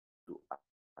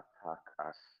attack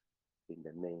us in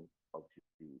the name of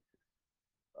Jesus.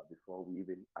 But before we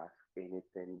even ask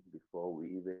anything, before we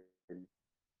even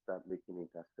start making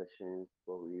intercessions,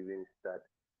 before we even start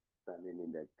standing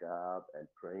in the gap and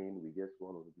praying, we just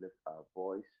want to lift our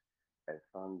voice and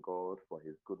thank God for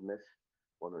His goodness.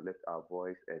 Want to lift our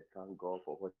voice and thank God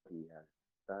for what He has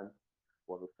done.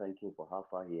 Want to thank Him for how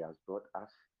far He has brought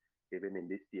us, even in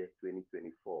this year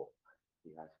 2024.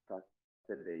 He has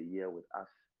started the year with us,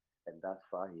 and thus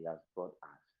far He has brought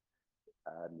us.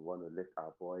 And we want to lift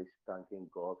our voice thanking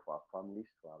God for our families,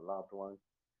 for our loved ones,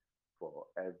 for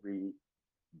every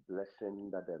blessing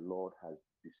that the Lord has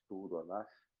bestowed on us.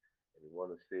 And we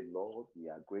want to say, Lord, we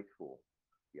are grateful.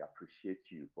 We appreciate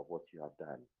you for what you have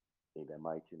done. In the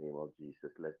mighty name of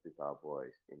Jesus, let's lift our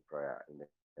voice in prayer in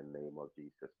the name of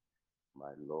Jesus.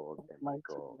 My Lord and my Mighty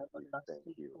God, and we thank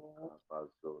everlasting you. God.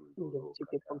 We don't Kabazondoro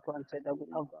take it kata, for granted that we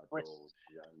have libado rest.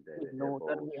 We shandere know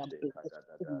that debo we are blessed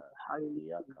shekadadada, and highly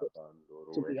favored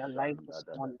to yakabandoro be alive this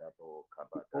morning. eshandadadadabo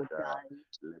Before kabadada. dying,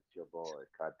 Let your boy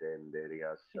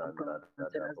kadenderia you have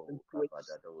granted us the shandadadabo grace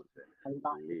kabadadose, and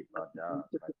life that we don't libada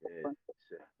take it for kade granted.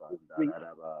 We breathe,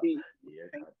 sefandadadaba, we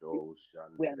thank you. yekado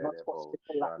We are not shandere debo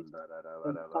hospitalized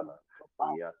in some shandadadadaba, of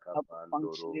our yakabandoro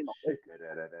functioning of our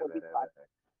body shekedadadadaba. part.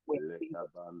 We are Leka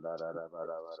favored banda da da ba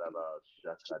da ba da ba,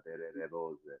 shaka de de de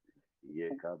boze.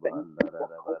 and Yeka thank banda you da for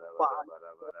da ba how da ba far da you ba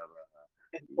da ba brought da ba.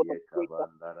 and for the Yeka greater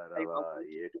banda da da I ba, am going to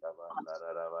yeka banda advance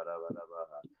da da ba da ba da ba.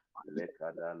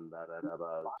 Leka dan da da da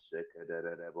ba, shaka de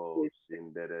de de bo, with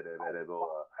sin de de de de how de bo.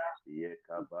 far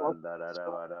Yeka you brought banda da us da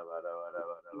from. ba da ba da ba da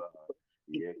ba da Thank ba. you for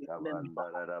keeping Yeka them banda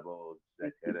back. da da bo, Thank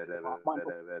shaka you de for de our de man de of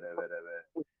de de de de.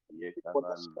 we thank you Yeka for the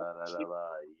banda da da friendship ba,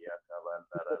 yeka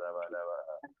banda da for da ba da ba.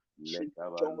 and Leka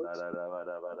joy. banda da da ba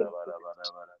da ba da Thank ba you da ba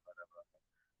da ba da ba da ba.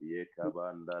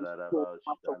 for so Yekabandaraba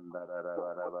much of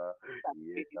Shandarabaraba that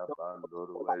it is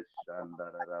Yekabanduru like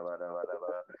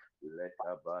Shandarabaraba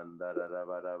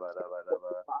Lekabandarabaraba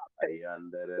perfect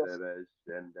just Ayandarebe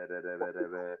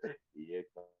Shandarebe to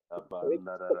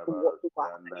Yekabandaraba what you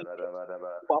are created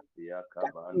Shandarabaraba for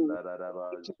that you Yakabandaraba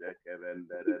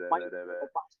be mindful Shekevendarebe of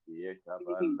us.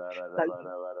 That you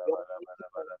your mindful be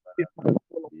Yekabandarabaraba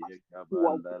mindful of us. You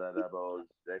are worthy, Yekabandaraba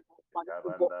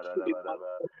mindful God to be Shekabandaraba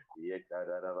mindful.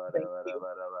 Thank you.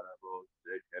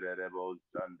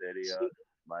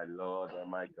 My Lord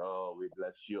and my God, we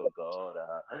bless you, God.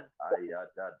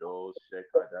 Ayatado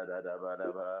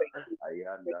Shekadadabadaba, Thank you.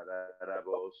 Thank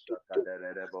Ayandarabo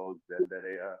Shakadarabo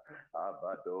Zenderea,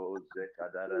 Abado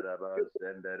Zekadadaba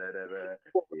Zenderebe,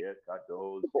 you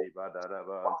Yekado for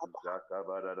Zibadaraba, Father.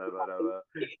 Zakabadabadaba,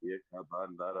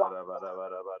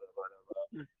 Yekabandarabarabarabaraba,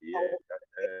 Our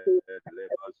Yekate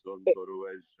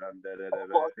Lebasontoru Shanderebe.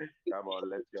 God, Come on,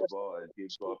 let your just voice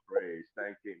give God praise.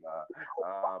 Thank Him.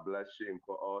 Bless Him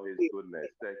for all His goodness.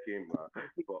 Thank Him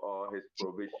for all His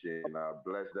provision.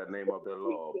 Bless the name of the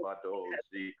Lord. Bado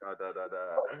Sika da da da.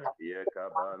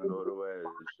 Yeka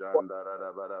bandorwe shandara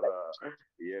da ba da ba.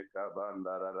 Yeka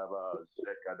bandara da ba.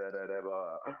 Sheka da da da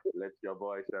ba. Let your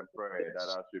voice and pray that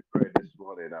as we pray this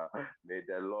morning, may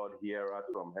the Lord hear us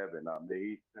from heaven. May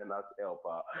He send us help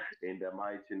in the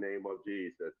mighty name of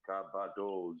Jesus.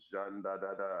 Kabado janda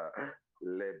da da.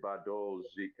 Lebado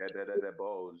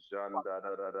zikededebo janda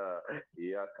da da da.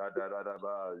 Yakada da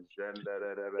ba jenda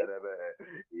da da ba da ba.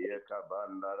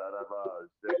 Yakabanda da da ba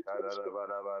zekada da ba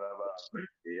da ba da ba.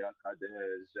 Yakade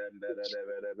jenda da da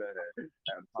ba da ba.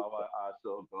 Empower us,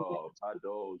 O God.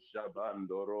 Pado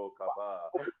shabandoro kapa.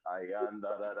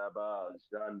 Ayanda da da ba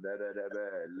janda da da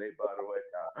ba.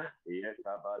 Libarweka.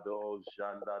 Yekabado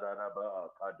Shandaraba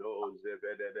Kado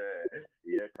Zebede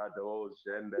Yekado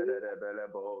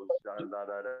Senderebelebo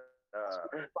Shandarada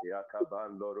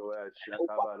Yakabandoro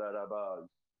Shakabaraba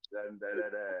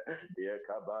Zenderede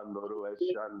Yekabandoro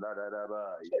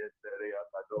Shandaraba Yeteria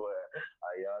Kadoe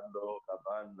Ayando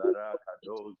Kabandara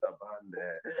Kado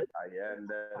Zabande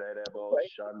Ayenderebo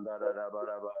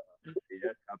Shandaraba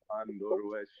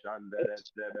Yekapandoro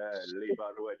Shandarebe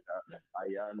Libarueta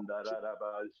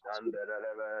Ayandaraba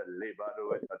Shandarebe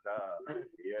Libaruekata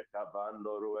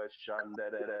Yekabandoro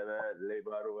Shandarebe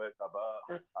Libaruekaba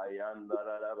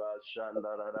Ayandaraba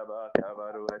Shandaraba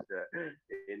Kabaruete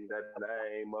in the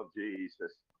name of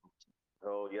Jesus.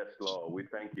 Oh, yes, Lord, we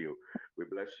thank you. We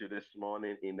bless you this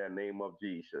morning in the name of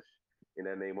Jesus. In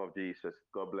the name of Jesus.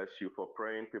 God bless you for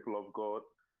praying, people of God.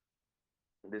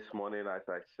 This morning, as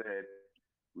I said,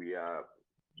 we are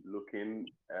looking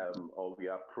or we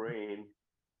are praying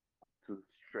to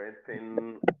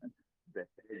strengthen the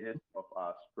edges of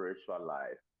our spiritual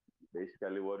life.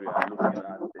 Basically, what we are looking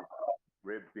at is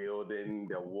rebuilding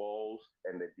the walls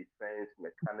and the defense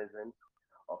mechanisms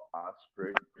of our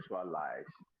spiritual lives.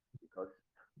 Because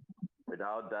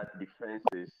Without that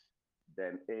defenses,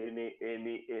 then any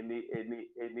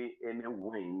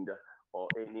wind or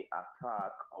any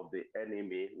attack of the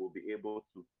enemy will be able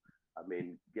to,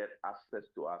 get access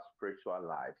to our spiritual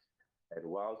lives. And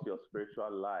whilst your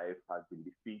spiritual life has been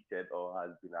defeated or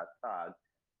has been attacked,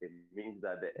 it means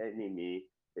that the enemy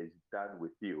is done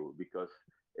with you, because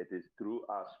it is through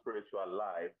our spiritual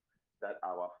life that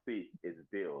our faith is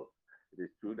built. It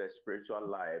is through the spiritual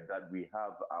life that we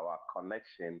have our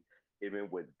connection even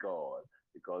with God,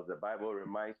 because the Bible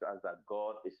reminds us that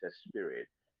God is a spirit,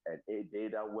 and they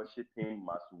that worship him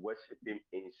must worship him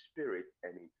in spirit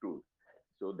and in truth.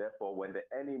 So therefore, when the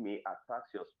enemy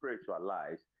attacks your spiritual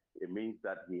life, it means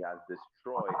that he has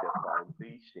destroyed the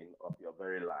foundation of your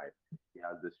very life. He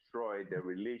has destroyed the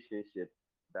relationship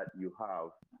that you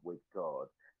have with God.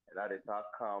 And that is how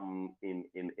come in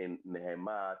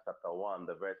Nehemiah chapter 1,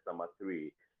 the verse number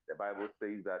 3, the Bible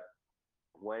says that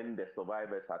when the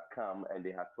survivors had come and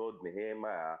they had told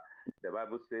Nehemiah, the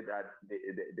Bible said that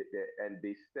and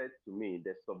they said to me,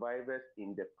 the survivors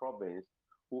in the province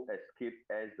who escaped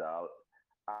exile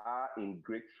are in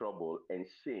great trouble and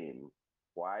shame.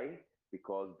 Why?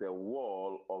 Because the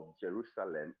wall of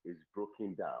Jerusalem is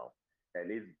broken down and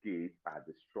its gates are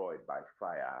destroyed by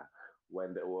fire.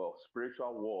 When the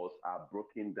spiritual walls are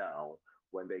broken down,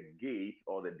 when the gate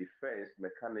or the defense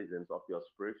mechanisms of your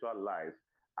spiritual life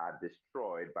are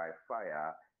destroyed by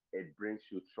fire, it brings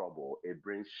you trouble, it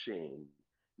brings shame,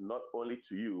 not only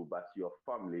to you, but to your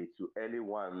family, to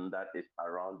anyone that is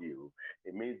around you.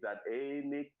 It means that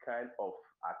any kind of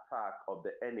attack of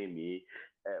the enemy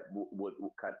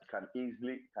can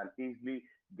easily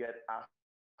get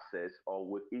access or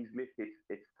would easily hit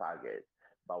its target.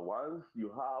 But once you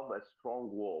have a strong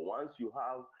wall, once you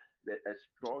have a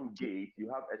strong gate, you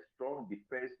have a strong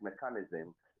defense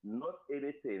mechanism, not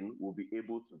anything will be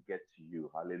able to get to you.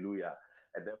 Hallelujah.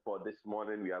 And therefore, this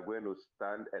morning we are going to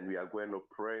stand and we are going to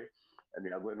pray and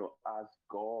we are going to ask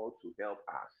God to help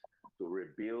us to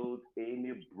rebuild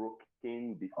any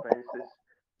broken defenses,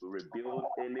 to rebuild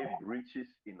any breaches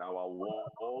in our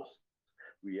walls.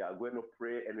 We are going to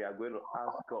pray and we are going to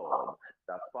ask God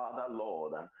that, Father,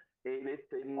 Lord,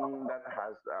 anything that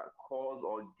has caused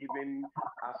or given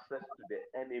access to the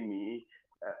enemy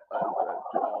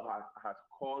or has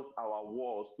caused our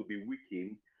walls to be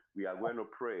weakened, we are going to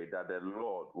pray that the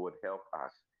Lord would help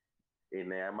us. In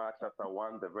Nehemiah chapter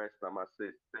 1, the verse number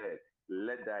 6 said,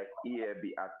 let thy ear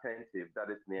be attentive, that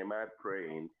is Nehemiah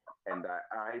praying, and thy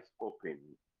eyes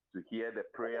open to hear the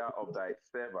prayer of thy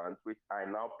servant, which I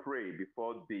now pray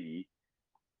before thee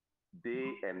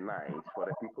day and night for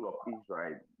the people of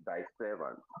Israel, thy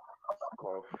servants,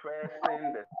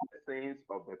 confessing the sins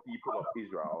of the people of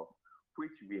Israel,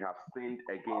 which we have sinned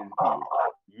against thee.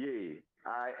 Yea,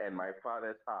 I and my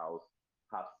father's house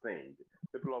have sinned.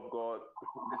 People of God,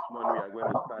 this morning we are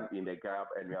going to stand in the gap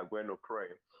and we are going to pray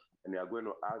and we are going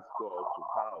to ask God to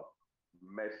have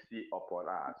mercy upon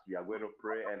us. We are going to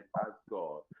pray and ask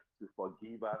God to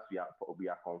forgive us. We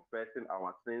are confessing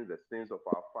our sins, the sins of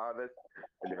our fathers,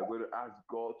 and we are going to ask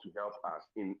God to help us.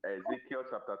 In Ezekiel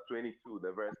chapter 22,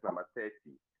 the verse number 30,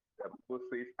 the Bible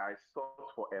says, I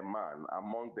sought for a man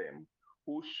among them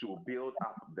who should build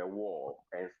up the wall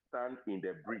and stand in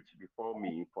the breach before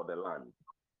me for the land,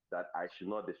 that I should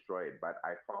not destroy it, but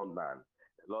I found none.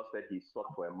 The Lord said he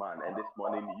sought for a man, and this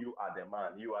morning you are the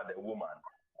man, you are the woman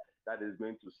that is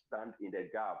going to stand in the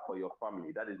gap for your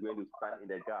family, that is going to stand in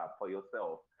the gap for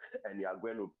yourself, and you are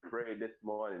going to pray this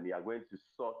morning. You are going to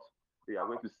sort, you are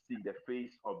going to seek the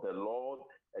face of the Lord,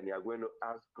 and you are going to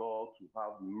ask God to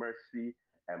have mercy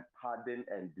and pardon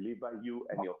and deliver you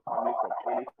and your family from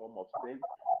any form of sin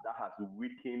that has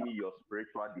weakened your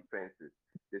spiritual defenses.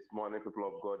 This morning, people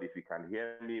of God, if you can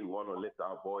hear me, we want to lift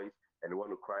our voice and we want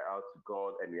to cry out to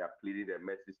God, and we are pleading the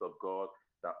mercies of God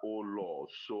that, oh Lord,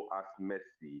 show us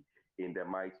mercy in the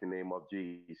mighty name of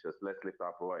Jesus. Let's lift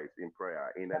our voice in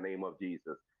prayer in the name of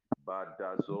Jesus.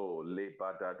 Badazo le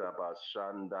badadaba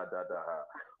shanda dada.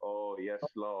 Oh yes,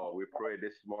 Lord, we pray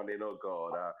this morning, oh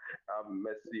God, have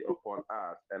mercy upon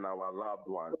us and our loved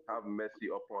ones. Have mercy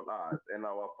upon us and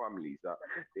our families.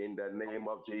 In the name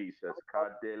of Jesus.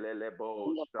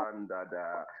 Kadelelebo shanda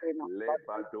da le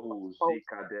badu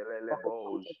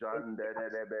zikadelelebo shanda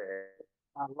debe.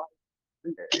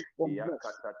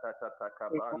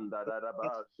 Yakatatakabanda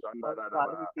dadaba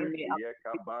shandadadaba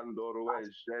yekabandorwe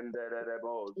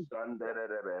shenderebo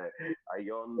shanderebe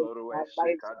ayondorwe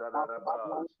shikadadadaba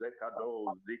zekado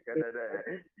zikedede.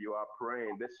 You are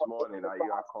praying this morning,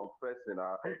 you are confessing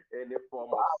any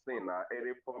form of sin,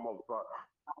 any form of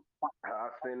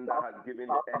sin that has given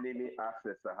the enemy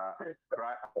access.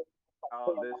 Cry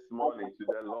out this morning to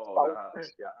the Lord.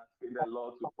 You're asking the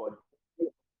Lord to forgive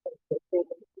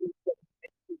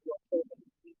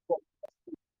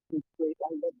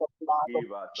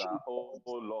us, oh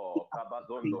Lord,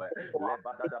 Kabazondo,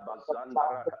 Lebadada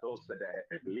Bazandara Katosede,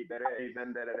 Libere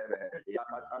Venderebe,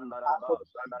 Yakatandara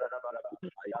Bazandara,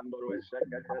 Ayandoro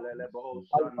Sekatelebo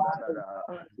Sandara,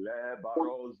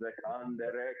 Lebarose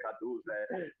Kandere Katuze,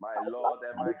 my Lord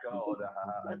and my God,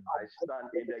 I stand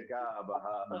in the gap.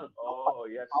 Oh,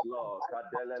 yes, Lord,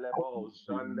 Kadelebo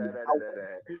Sandere,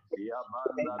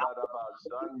 Yamandara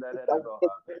Bazandere,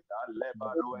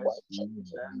 Lebarues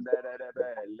Senderebe,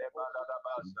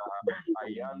 Lebadabasa,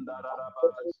 Ayandaraba,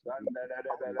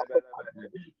 Sanderebelebelebe,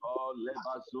 Oh,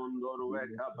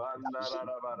 Lebasundorweka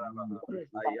Bandarabaraba,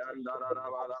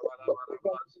 Ayandarabaraba,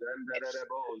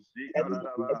 Senderebo,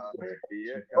 Zikaraba,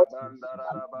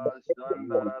 Yekabandaraba,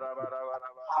 Sandarabaraba,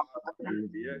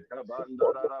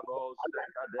 Yekabandarabo,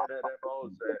 Sekaderebo,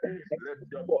 lift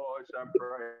your voice and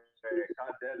pray.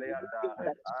 Kadeliata,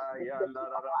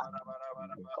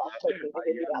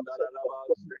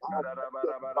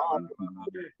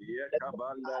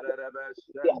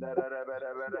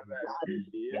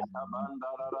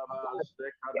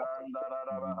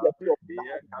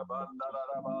 Yekabanda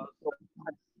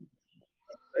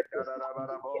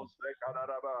Sekarabarabo,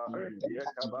 Sekaraba,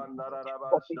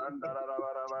 Yekabandaraba,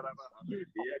 Shandarabaraba,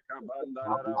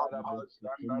 Yekabandaraba,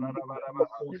 Shandarabaraba,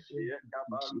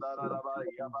 Yekabandaraba,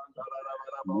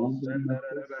 Yabandaraba,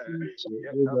 Senderebe,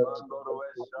 Yekabandorwe,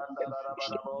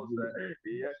 Shandarabarabo,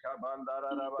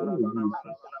 Yekabandarabaraba,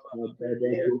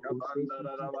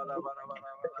 Yekabandarabaraba,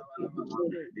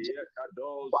 Yekado,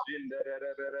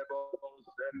 Sindereberebo,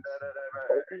 Senderebe,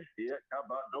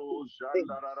 Yekabado,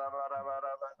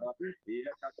 Shandarabaraba,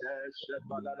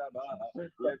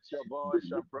 Lift your voice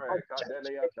and pray.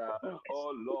 Kadeliata.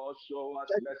 Oh Lord, show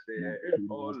us mercy.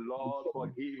 Oh Lord,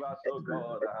 forgive us, oh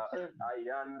God.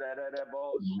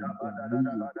 Ayanderebo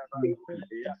shabadadadadaba.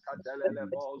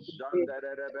 Yakadelelebo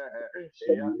shanderebe.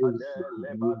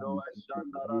 Yakadelebado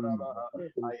shandararaba.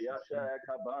 Ayate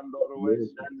kabandorwe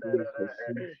shanderere.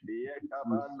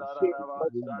 Yakabandararaba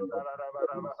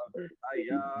shandararaba.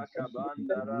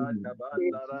 Ayakabandara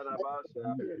kabandararaba.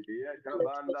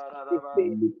 Yekabandararaba.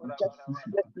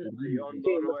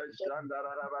 Ayondoro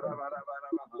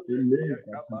Shandarabarabarabarabaha.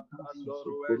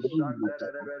 Yekabandoro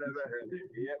Shandarabarabaha.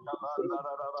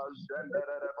 Yekabandaraba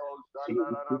Shandarabo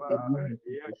Shandarabaha.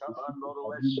 Yekabandoro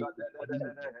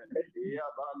Shandarabarabaha.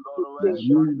 Yabandoro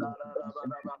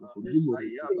Shandarabarabaha.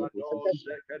 Ayabado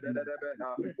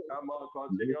Shekadarabaha. Come on,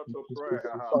 continue to pray.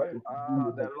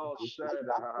 The Lord said,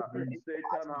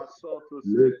 Satan has sought to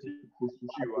sift you,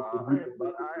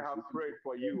 but I have prayed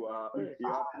for you.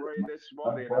 You have prayed this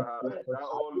morning that,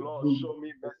 oh Lord, show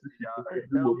me mercy.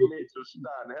 Help me to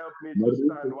stand. Help me to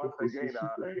stand once again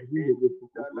in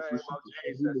the name of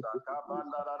Jesus.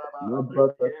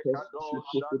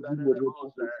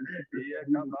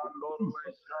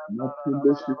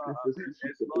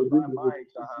 It's not by might.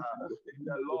 If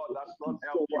the Lord does not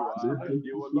help you,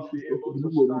 you will not be able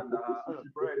to stand.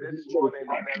 Pray this morning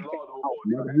that the Lord will hold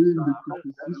your hands.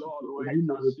 The Lord will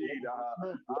intercede.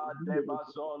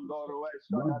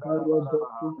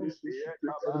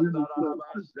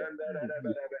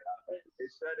 He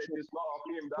said, it is not of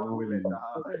him that willeth,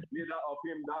 neither of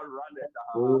him that runneth,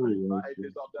 but it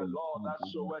is of the Lord that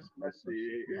showeth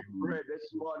mercy. Pray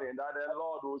this morning that the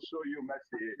Lord will show you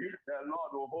mercy. The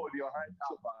Lord will hold your hand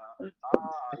up.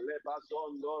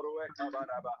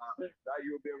 That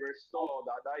you be restored,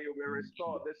 that you be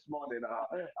restored this morning.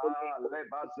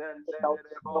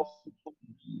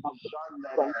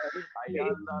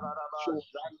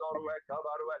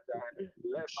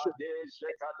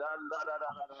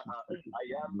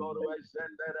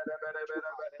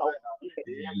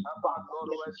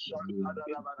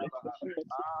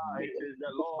 It is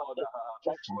the Lord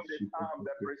who disarmed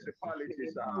the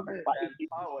principalities and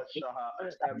powers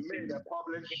and made a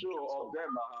public show of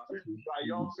them,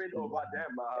 triumphing over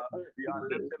them. You are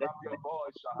lifting up your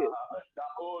voice, the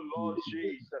oh Lord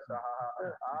Jesus,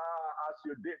 as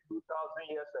you did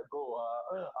 2,000 years ago,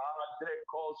 they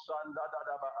call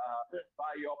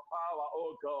by your power,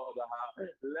 oh God,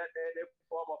 let any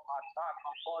form of attack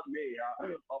upon me,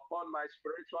 upon my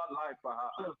spiritual life,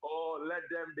 oh, let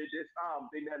them be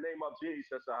disarmed in the name of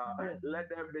Jesus. Let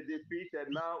them be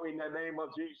defeated now in the name of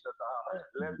Jesus.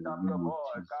 Lift up your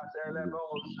voice.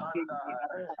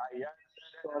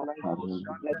 Let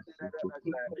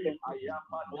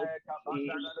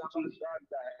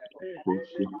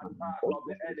Any attack of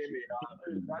the enemy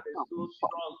that is too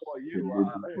strong for you,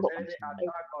 any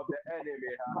attack of the enemy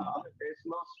is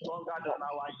not stronger than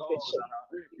our God.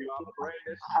 You are praying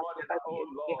this morning, oh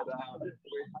Lord, we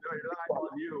rely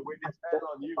on you, we depend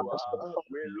on you,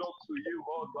 we look to you,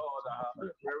 oh God.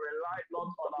 We rely not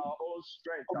on our own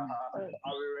strength,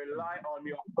 we rely on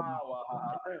your power.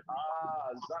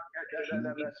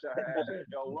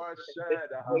 Your word said,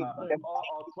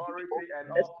 all authority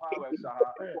and all powers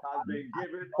has been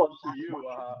given unto you.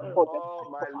 Oh,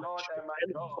 my Lord and my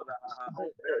God,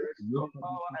 there is no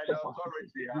power and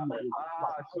authority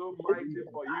too mighty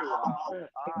for you.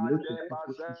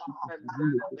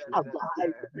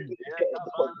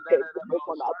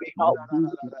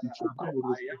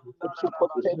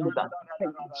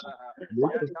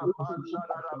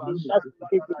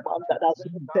 everyone that has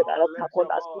lifted an Oh, attack lift on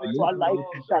your our voice spiritual and life,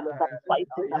 that is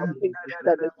fighting our faith,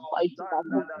 that is fighting our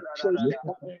ministration,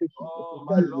 oh,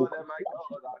 my that is Lord and my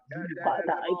God.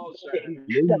 Father, I pray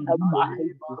that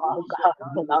arise, Father,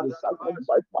 and answer them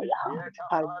by fire.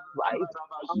 Arise, Father, by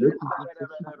the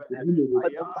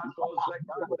fire, Lord,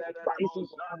 rising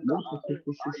anger, and your mercy,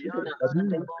 for you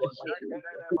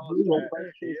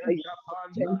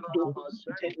contend those who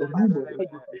contend with us,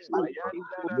 for you fight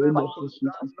those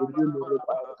fighting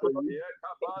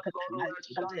with us, I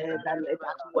declare that let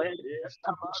that word be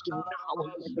established now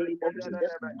in the name of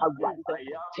Jesus. Arise and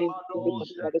contend with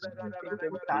anybody that is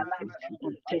contending with our lives,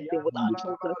 contending with our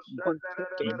children,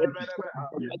 contending with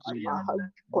aspects of our health,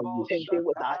 contending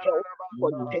with our health,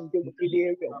 contending with the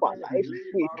area of our life.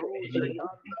 We pray that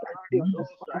they will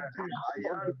find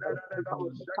on the earth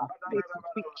without our faith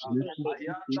victory in the name of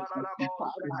Jesus.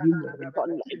 Father, our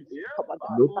life, cover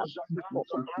that because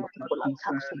of multiple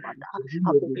attacks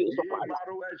of the days of our life.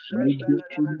 Pray that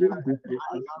I without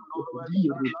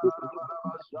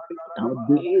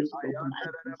days of life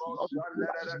not live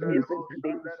in the name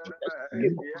of Jesus.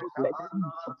 Give us to let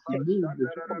contend with us.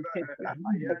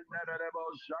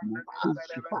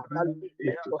 Father,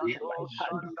 let your right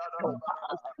hand help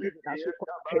us even as we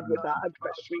contend with our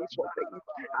adversaries for things,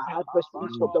 our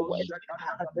adversaries for the west,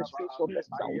 our adversaries for the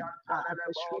south, our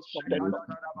adversaries from the north.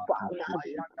 Father,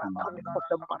 that are coming from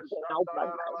the mountain in our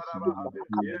bloodline, that are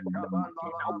coming from the mountain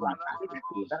in our bloodline,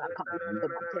 that are coming from the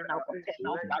mountain in our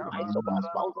bloodlines of our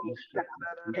spouses, that are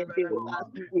contending with us.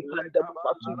 We hand them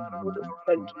over to you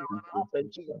and to your love and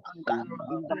to your anger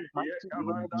in the mighty name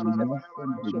of Jesus.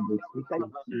 Let your mercy that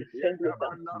you contend with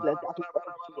them. Let that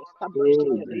word be established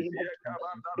in the name of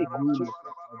Jesus.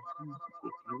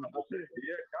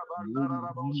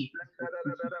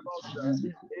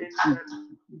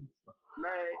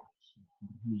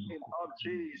 In the name of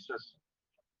Jesus.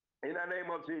 In the name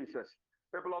of Jesus.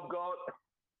 People of God,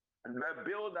 the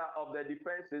builder of the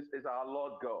defenses is our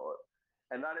Lord God.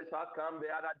 And that is how come the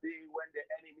other day when the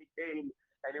enemy came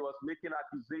and he was making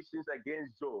accusations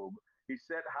against Job, he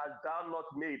said, has thou not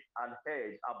made an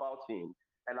hedge about him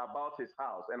and about his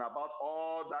house and about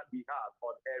all that he has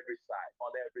on every side,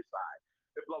 on every side.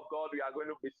 People of God, we are going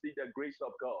to beseech the grace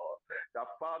of God. The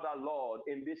Father, Lord,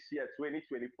 in this year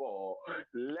 2024,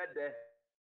 let the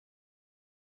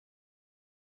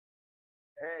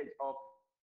hedge of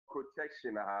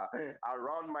protection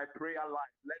around my prayer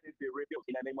life. Let it be rebuilt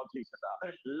in the name of Jesus.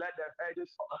 Let the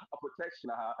hedges of protection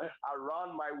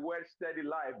around my word steady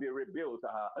life be rebuilt.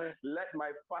 Let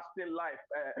my fasting life,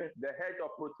 the hedge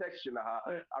of protection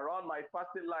around my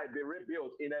fasting life be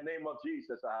rebuilt in the name of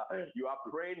Jesus. You are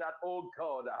praying that, oh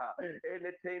God,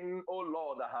 anything, oh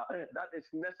Lord, that is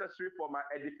necessary for my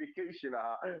edification,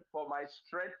 for my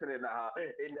strengthening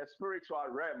in the spiritual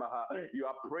realm. You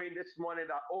are praying this morning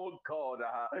that, oh God,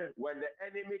 when the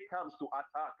enemy comes to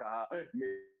attack,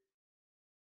 may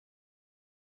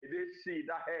they see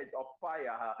that hedge of fire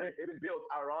it is built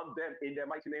around them in the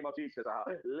mighty name of Jesus.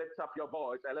 Lift up your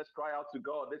voice and let's cry out to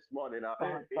God this morning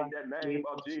in the name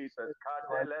of Jesus.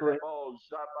 I pray that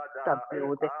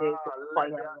build the hedge of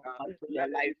fire around my prayer Let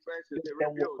the life. defenses Build be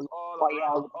the wall rebuilt of all fire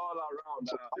around, around all around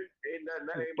in the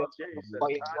build name the of wall of Jesus.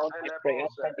 fire around my prayer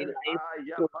study life.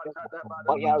 Build the wall of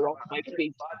fire around my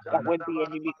faith. That when the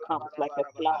enemy comes like a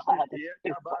flood,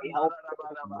 the fire of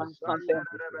God answer them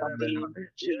in the name of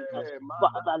Jesus.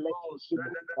 Father, let your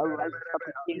people arise up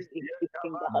against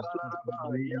anything that has to do with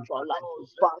my spiritual life.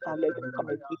 Father, let them come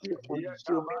and meet with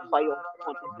consuming fire of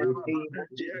God in the name of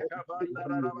Jesus. Because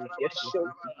it will be a shield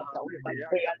around my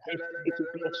prayer life. It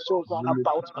will be a shield round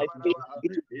about my faith.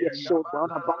 It will be a shield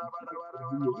round about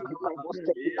my most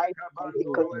life, I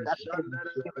declare that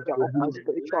every area of my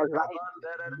spiritual life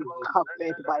be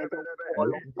covered by the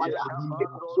wall of fire,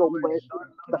 because your word in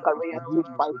Zechariah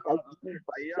 2:5 that you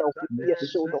yourself will be a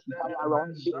shield of fire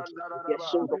around me, will be a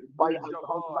shield of fire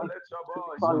around my Let your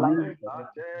voice. spiritual life,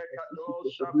 Atekato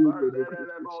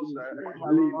shapanderebose.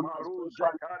 fire around my Limaruze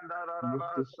spiritual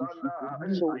kandararaba sanda.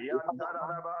 shield, fire around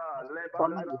Ayantararaba. my spiritual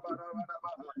life,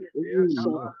 Lebarabarabaraba.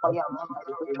 shield of fire around my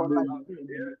spiritual life,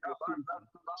 Yekabandarabaraba.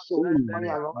 shield of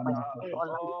fire around my Yekabandarabaraba. spiritual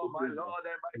life, Oh, my Lord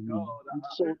and my God.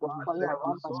 shield of fire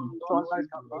around my spiritual life,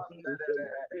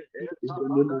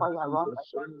 shield of fire around my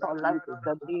spiritual life in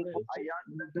the name of Jesus.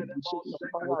 Shield of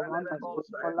fire around my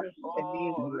spiritual life in the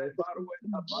name Oh, of le Jesus. barue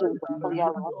Shield of kapanda fire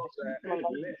around my rakatose, spiritual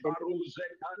life le in the name of baruze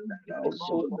kanda the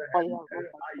shield of lebose, fire around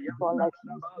my spiritual ayanda life.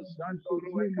 raba zando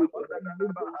rue kabanda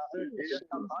raba, The ye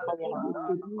shield of kapale fire around branda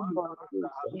my kapanda spiritual life.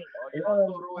 randa,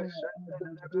 oyando rue shende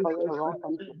Fire lebese, around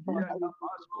my spiritual ye life.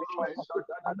 kapando Spiritual rue life of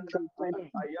shanda my raba, children.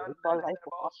 ayanda Spiritual life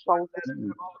of rebo my shende spouses.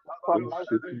 rebo Spiritual kabarue, life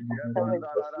of ye my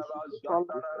banda parents. raba Spiritual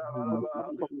zanda life raba,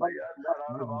 of my ayanda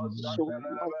raba shield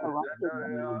zanda of fire around it.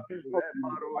 raba, Of le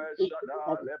barue everything shada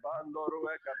that le bando rue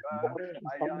kapa, God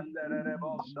is coming ayanda to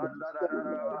rebo the shanda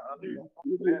spirit raba,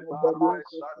 le of barue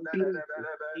God shanda being rebe,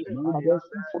 like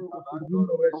ayanda full of kabando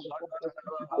rue from shanda God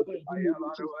raba, in the name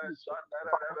of Jesus. ayabarue shanda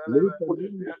Father, rebe, put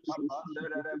ye Jesus, kapande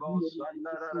rebo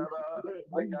shanda raba,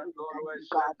 ayando rue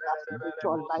God, shanda that rebo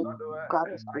spiritual life, sadue, God,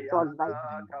 spiritual ayanda life,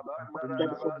 kabanda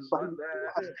that is raba of value sande, to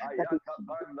us, that is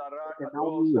ayakapanda the now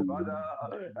rakato we sebada,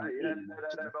 ayanda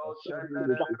rebo shanda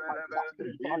rebe,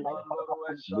 spiritual life imando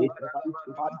rue faith, shanda God,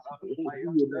 raba,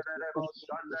 ayanda rebo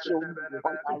shanda show me rebe,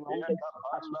 fire around ye it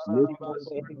as we kapanda stand in raba your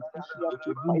word in sanda Ephesians raba,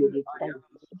 2:5. Thank ayanda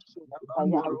you. Show me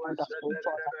fire kabando rue around the shanda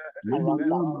spiritual rebe, life, around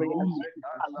le our prayers, baruse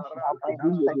as kanda we shall by rakata.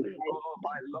 ourselves, Oh,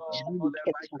 my shall Lord be and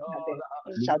my kept under God,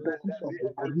 the let shadows there of be the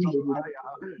a hedge of Almighty,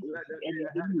 fire. Let there be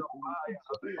a enemy. hedge of fire.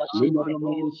 Because in the Abado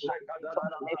name of shekadadadaba.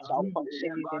 darkness shall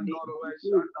function in the name Yebandoro of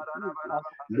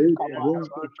eshandadadabadaba. cover our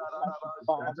spiritual life, Yekabandadadaba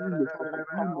cover our spiritual life,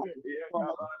 shandadadabadaba. cover our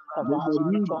spiritual life, cover our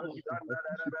Yekabandadadaba spiritual life, shandadadabadaba.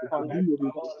 spiritual life with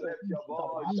your Oh, shield, lift your cover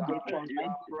voice. our spiritual You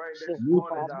life are with your praying this shield,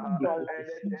 cover morning. our spiritual life with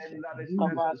your Anything shield, that is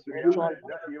cover our necessary spiritual life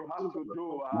that you with have your to shield, do.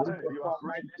 cover our You are spiritual life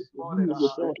praying this with morning. your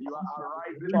shield, You are cover our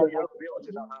arising spiritual in the life with your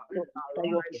building. shield. That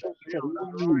your Arise and children, build. your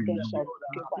Arise children and shall build.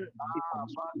 never be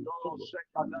consumed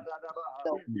by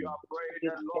themselves. You are praying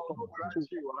This that Lord will grant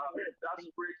you that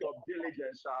spirit of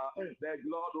diligence. That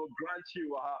Lord will grant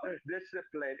you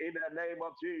discipline in the name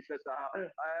of Jesus.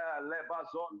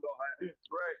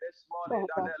 Pray this morning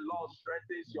that the Lord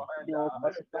strengthens your hand.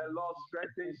 The Lord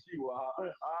strengthens you.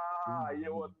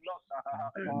 You will not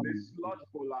be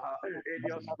slothful in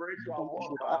your spiritual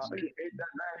walk. In the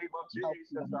name of Jesus.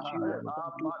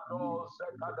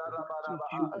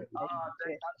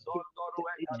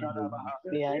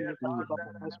 May I never give up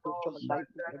on my spiritual life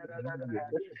in the name of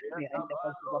Jesus. May I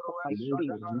never give up on my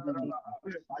faith in the name of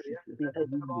Jesus. May I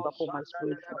never give up on my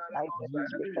spiritual life and the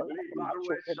spiritual life of my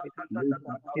children in the name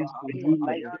of their spiritual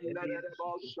life in the name of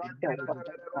Jesus. Help us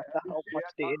no matter how much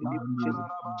the enemy pushes,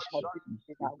 we shall be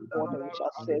in our God and we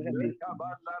shall serve him in the name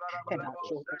of Jesus. And our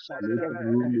children shall serve him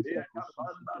and serve him in the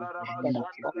name of Jesus. And our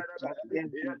spouses shall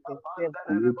serve him and serve God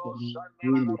in the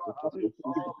name of Jesus.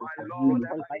 Give Oh, us my a Lord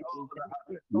and spiritual my life in God,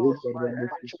 the name of cause Jesus. my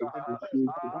My hands children want a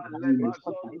spiritual life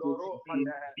in the Lebazondoro name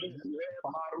of Jesus. Le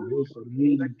Father, Marus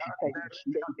today, that Zekandere you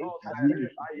strengthen Katose us and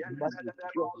give us the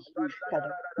Ayanebo strength that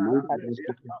Sandara the spirit of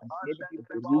the enemy Yakapandebo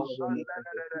puts our way.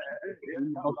 Sandere We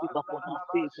will not give up on our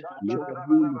Yakapandara faith and our children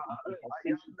will not give up on their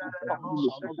faith. Our Ayanebo family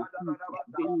shall not give up on their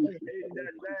Sekadara faith in in the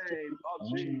the name of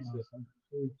Jesus. name of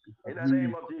Jesus. In the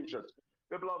name of Jesus.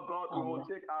 People of God, we will Amen.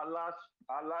 take our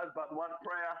last but one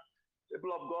prayer.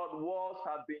 People of God, wars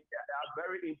are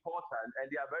very important and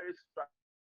they are very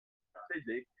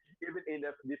strategic, even in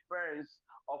the defense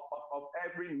of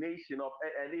every nation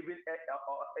and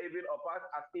even of us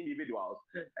as individuals.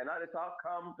 And that is how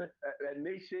come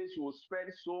nations will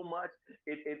spend so much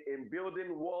in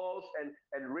building walls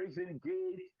and raising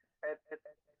gates and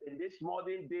in this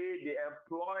modern day, they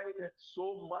employ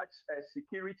so much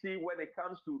security when it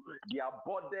comes to their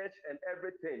borders and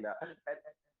everything.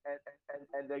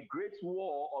 And the Great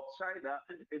War of China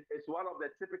is one of the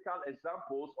typical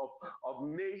examples of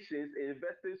nations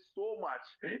investing so much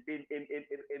in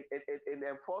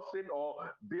enforcing or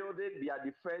building their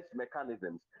defense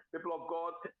mechanisms. People of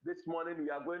God, this morning we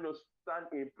are going to stand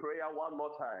in prayer one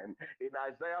more time. In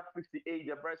Isaiah 58,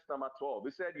 the verse number 12,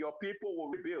 it said, your people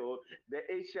will rebuild the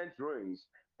ancient ruins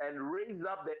and raise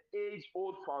up the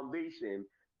age-old foundation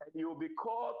and you'll be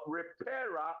called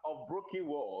repairer of broken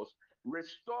walls,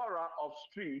 restorer of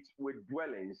streets with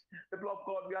dwellings. People of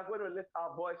God, we are going to lift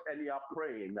our voice and you are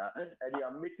praying and you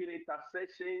are making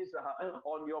intercessions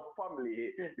on your family,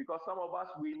 because some of us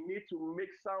we need to make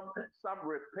some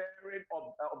repairing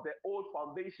of the old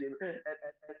foundation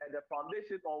and the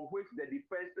foundation on which the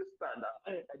defenses stand.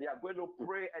 And you are going to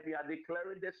pray and you are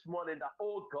declaring this morning that,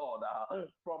 oh God,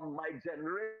 from my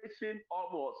generation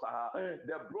almost,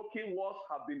 the broken walls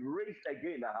have been raised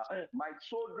again. My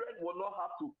children will not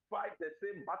have to fight the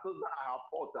same battles that I have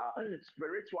fought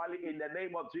spiritually in the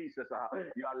name of Jesus.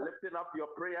 You are lifting up your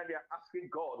prayer and you are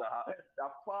asking God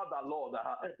that, Father, Lord,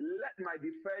 let my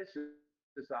defenses,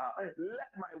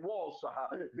 let my walls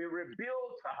be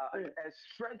rebuilt and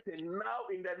strengthened now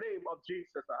in the name of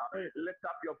Jesus. Lift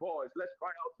up your voice. Let's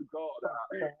cry out to God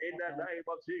in the name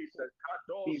of Jesus.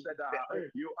 God Be said,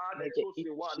 very you are the let the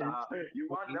chosen one. issues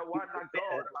You are be the one that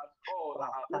God very has called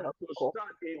Father to God,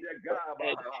 stand in the gap.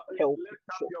 prepared, help Lift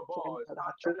up your children voice. and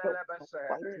our children to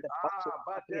fight the battle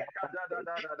that we are fighting, that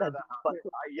the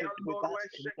battle end with us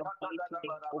in the mighty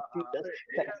name of Jesus,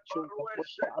 that our children will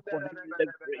start on the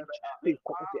bridge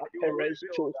because their You will parents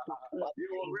rebuild. chose to fight You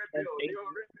will in the rebuild. You name will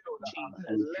of rebuild.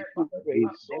 Jesus. Let We pray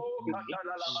my that soul every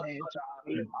innocent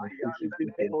dream will be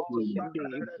rebuilt in the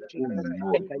name of Jesus,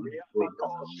 and that you bring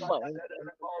us a mind and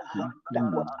that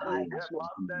what eyes will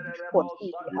see, what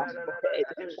ear has not heard,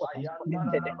 what has not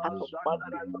entered the heart of man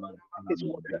is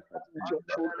what you want your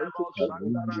children to do.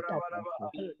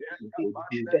 That we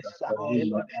be the sign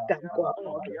that God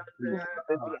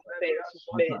and the affairs is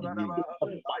men in the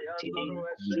mighty name of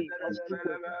Jesus. We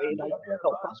pray that you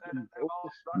help us to build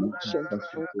this nation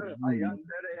so Jesus.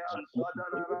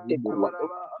 Take over the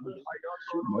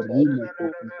Jesus.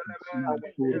 Oh,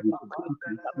 our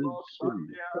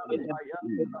that we pray in the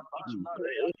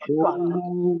pray, Father,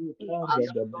 as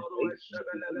we pray,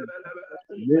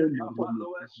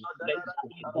 let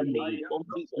in the name of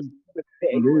Jesus,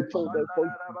 prepare your children for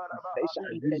your manifestation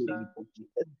in the name of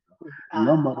Jesus.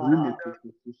 Ah,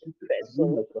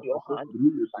 vessel in your hand,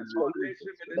 that's for your foundation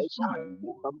is manifestation destroyed.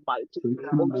 in the mighty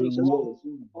name of Jesus.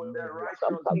 With the righteous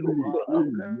Sampai do.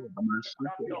 lift Lift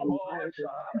up your your voice. eyes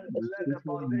and Let the see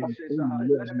foundations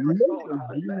let it be restored.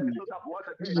 Let it lift up once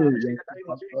again in the name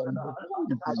of Jesus.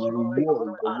 as you have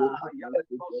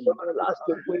shown us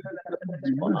the way you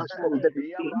purpose for us from the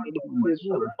beginning.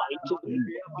 In the mighty name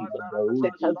of Jesus,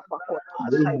 set us back on our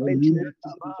assignment in the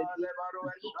name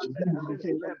of Jesus. Set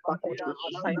us back on our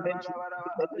assignment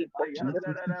in the name of Jesus.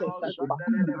 Set us back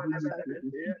on our assignment in the name of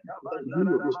Jesus. Set us back on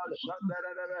our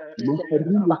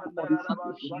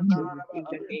breakthrough in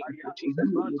the name of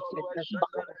Jesus. Set us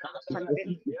back on our assignment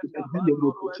in the name of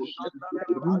Jesus.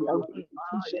 Father, we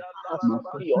position us to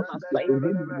be on assignment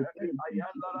in the name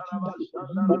of Jesus.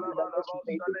 Move another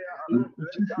space in the name of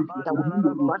Jesus. That we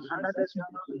will run another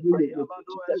space in the name of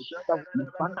Jesus. That we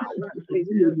will run our own space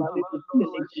in the valley of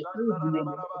healing in the name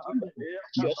of Jesus.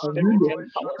 Your spirit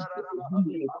empowers us to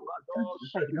be able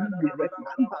and we direct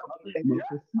our path in the name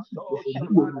of Jesus. And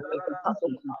you direct the path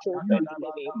of our children in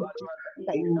the name of Jesus.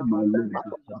 That you direct the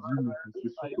path of our children in the name of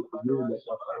Jesus. In the name of Jesus. In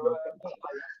the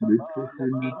name of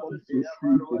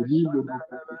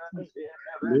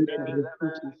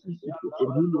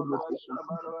Jesus. In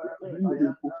the name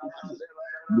of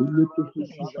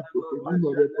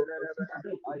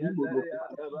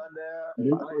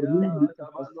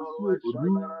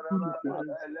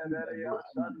Jesus.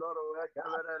 In the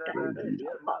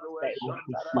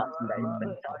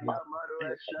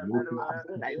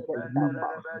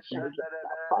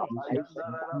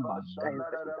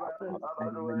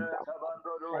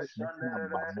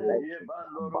name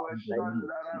of Jesus.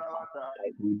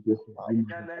 Jesus. In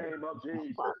the name of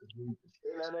Jesus.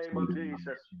 In the name of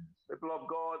Jesus. People of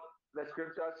God, the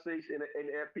scripture says in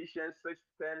Ephesians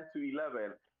 6:10 to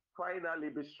 11, finally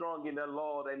be strong in the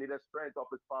Lord and in the strength of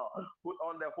his power. Put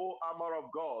on the whole armor of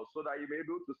God so that you may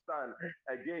be able to stand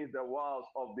against the wiles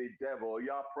of the devil.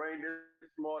 You are praying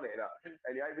this morning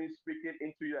and you are even speaking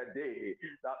into your day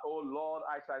that, oh Lord,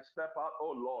 as I step out,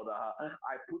 oh Lord,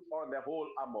 I put on the whole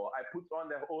armor. I put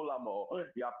on the whole armor.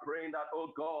 You are praying that,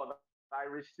 oh God, I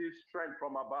receive strength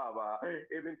from above,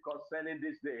 even concerning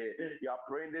this day. You are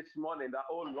praying this morning that,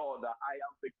 oh Lord, I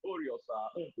am victorious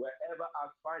wherever I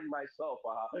find myself.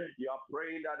 You are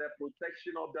praying that the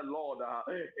protection of the Lord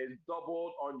is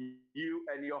doubled on you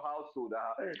and your household.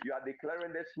 You are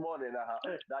declaring this morning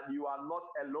that you are not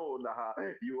alone.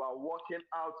 You are walking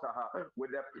out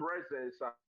with the presence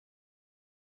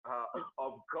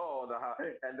of God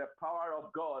and the power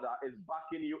of God is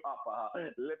backing you up.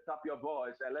 Lift up your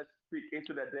voice and let's speak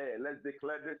into the day. Let's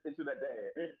declare this into the day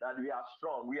that we are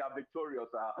strong, we are victorious,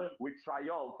 we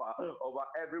triumph over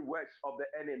every works of the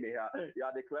enemy. You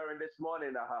are declaring this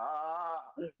morning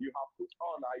you have put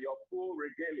on your full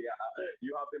regalia.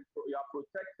 You are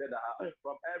protected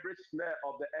from every snare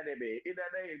of the enemy. In the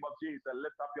name of Jesus,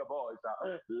 lift up your voice.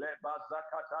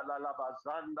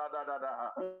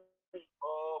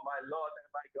 Oh, my Lord and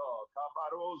my God.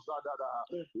 Kabarosa dada.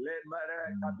 Lemere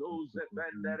kaduze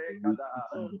vendere kada.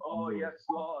 Oh, yes,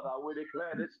 Lord. We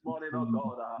declare this morning, oh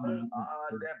God.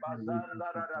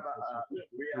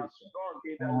 We are strong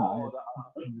in the Lord.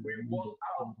 We walk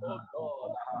out, oh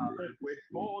God, with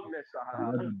boldness.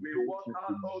 We walk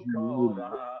out, oh God.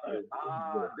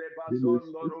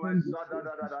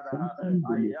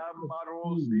 I am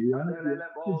Marosi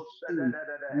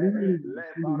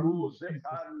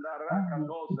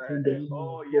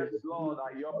Oh, yes, Lord,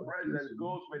 your presence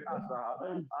goes with us.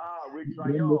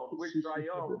 We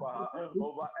triumph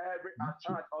over every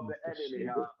attack of the enemy.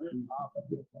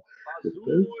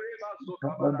 Azuri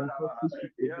basuka bararaba.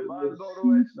 Yemandoro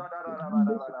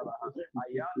esadararaba.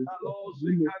 Ayatalo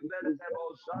zikandebo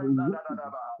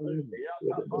zandararaba.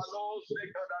 Yakapalo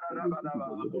zikadararaba.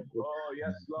 Oh,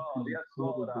 yes, Lord. Yes,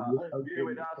 Lord. Be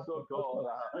with us, oh God.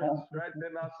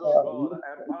 Strengthen us, oh God.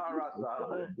 Empower us.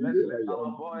 Let's lift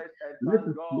our voice and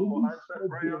thank God for answered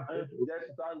prayer.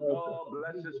 Just thank God.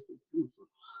 Bless His.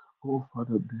 Oh,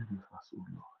 Father, be with us, oh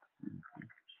Lord.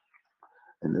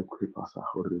 And equip us,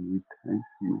 we thank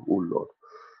you, oh Lord.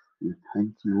 We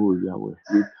thank you, oh Yahweh.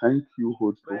 We thank you,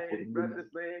 oh Bless His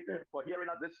name for hearing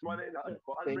us this morning,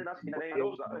 for answering us in the name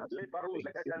of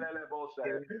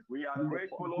We are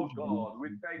grateful, oh God. We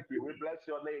thank you. We bless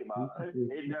your name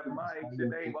in the mighty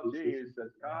name of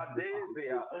Jesus.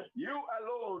 You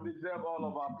alone deserve all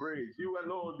of our praise. You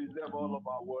alone deserve all of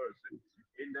our worship.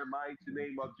 In the mighty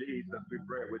name of Jesus, we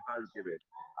pray with thanksgiving.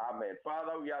 Amen.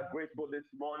 Father, we are grateful this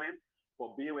morning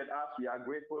for being with us. We are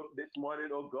grateful this morning,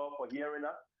 oh God, for hearing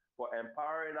us, for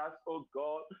empowering us, oh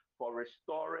God, for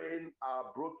restoring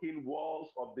our broken walls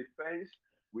of defense.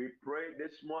 We pray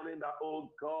this morning that,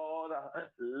 oh God,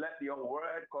 let your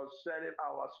word concerning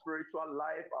our spiritual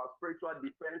life, our spiritual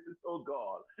defenses, oh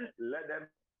God, let them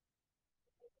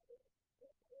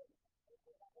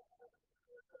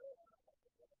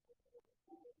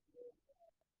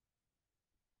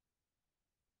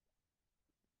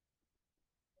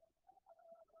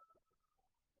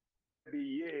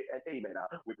be yea and amen.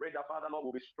 We pray that Father Lord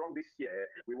will be strong this year.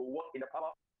 We will walk in the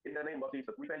power in the name of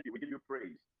Jesus. We thank you. We give you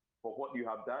praise for what you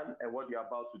have done and what you're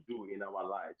about to do in our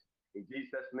lives. In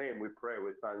Jesus' name we pray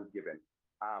with thanksgiving.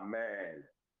 Amen.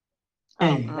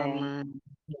 Amen.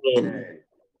 Amen.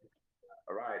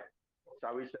 All right.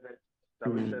 Shall we share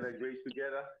the grace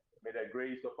together? May the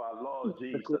grace of our Lord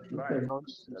Jesus Christ,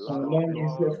 the love of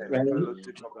God, and the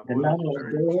fellowship of the Holy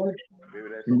Spirit be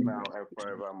with us now and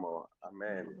forevermore.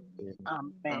 Amen.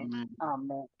 Amen.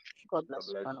 Amen. God bless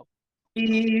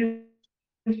you.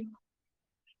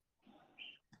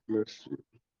 Bless you.